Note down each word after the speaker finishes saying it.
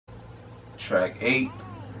track 8,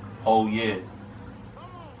 Whole Year.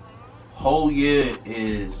 Whole Year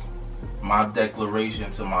is my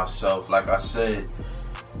declaration to myself. Like I said,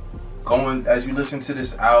 as you listen to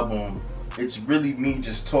this album, it's really me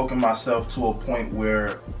just talking myself to a point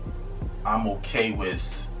where I'm okay with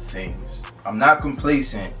things. I'm not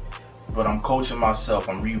complacent, but I'm coaching myself.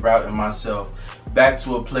 I'm rerouting myself back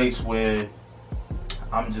to a place where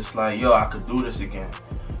I'm just like, yo, I could do this again.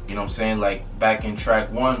 You know what I'm saying? Like back in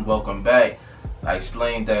track 1, Welcome Back, I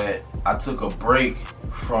explained that I took a break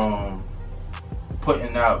from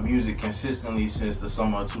putting out music consistently since the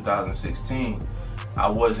summer of 2016. I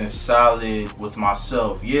wasn't solid with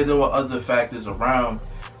myself. Yeah, there were other factors around,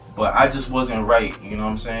 but I just wasn't right, you know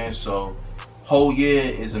what I'm saying? So Whole Year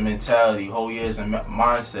is a mentality. Whole Year is a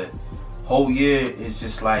mindset. Whole Year is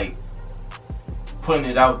just like putting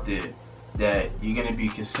it out there that you're going to be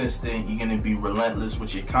consistent, you're going to be relentless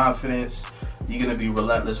with your confidence, you're going to be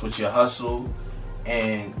relentless with your hustle,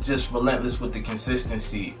 and just relentless with the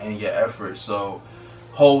consistency and your effort. So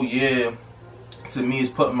Whole Year to me is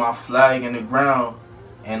putting my flag in the ground,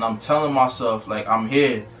 and I'm telling myself like I'm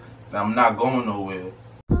here and I'm not going nowhere.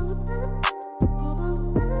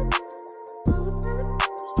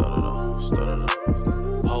 Start it up.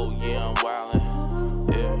 Whole year I'm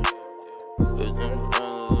wildin', yeah.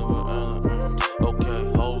 Okay,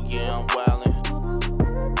 whole year I'm wildin'.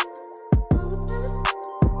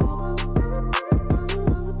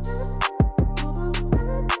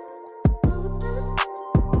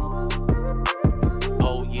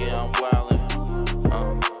 Whole year I'm wildin',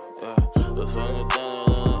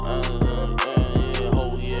 yeah.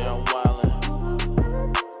 Whole year I'm wildin'.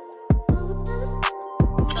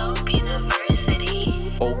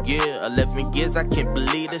 Oh yeah, 11 years, I can't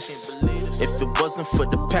believe this. If it wasn't for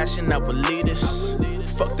the passion, I would lead us.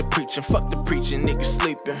 Fuck the preaching, niggas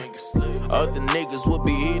sleeping. Other niggas will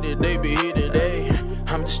be heated, they be heated, ayy.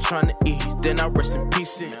 I'm just trying to eat, then I rest in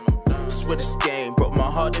peace. Swear this game broke my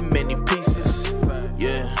heart in many pieces.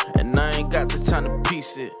 Yeah, and I ain't got the time to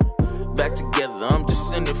piece it back together, I'm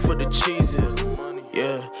just in it for the cheeses.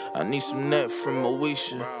 Yeah, I need some net from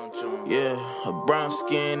Moesha. Yeah, her brown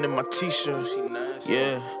skin in my t-shirt.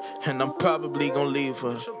 Yeah, and I'm probably gonna leave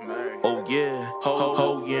her. Oh yeah,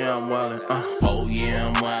 oh yeah, I'm wildin'. Oh yeah,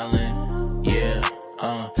 I'm wildin'. Yeah,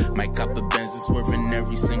 might cop a Benz that's swerving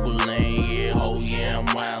every single lane. Yeah, oh yeah, I'm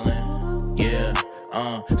wildin'. Yeah,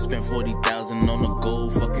 spent 40,000 on a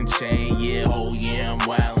gold fucking chain. Yeah, oh yeah, I'm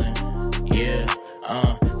wildin'. Yeah,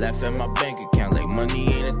 laugh at my bank account like money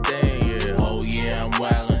ain't a thing. Yeah, oh yeah, I'm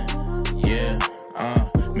wildin'. Yeah,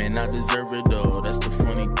 man, I deserve it though, that's the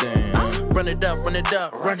funny thing. Run it up,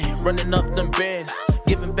 running up them bands.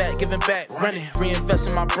 Giving back, running,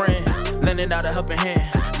 reinvesting my brand. Lending out a helping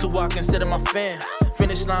hand to walk instead of my fan.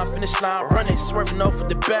 Finish line, running, swerving off with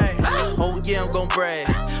the bag. Oh yeah, I'm gon' brag.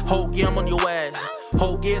 Oh yeah, I'm on your ass.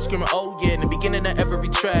 Oh yeah, screaming, oh yeah, in the beginning of every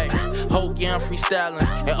track. Oh yeah, I'm freestyling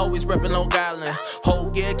and always repping Long Island. Oh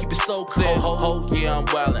yeah, keep it so clear. Oh yeah, I'm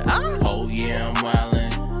wildin'. Oh yeah, I'm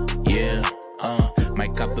wildin'. Yeah,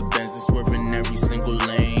 might cop a Benz that's swerving every single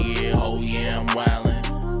lane. Yeah, oh yeah, I'm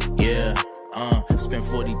wildin'. Yeah, spent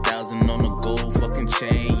 40,000 on a gold fucking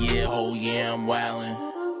chain. Yeah, oh yeah, I'm wildin'.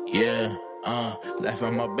 Yeah, laugh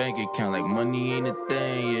at my bank account like money ain't a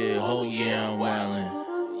thing. Yeah, oh yeah, I'm wildin'.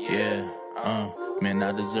 Yeah, man,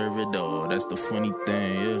 I deserve it though, that's the funny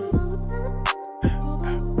thing. Yeah.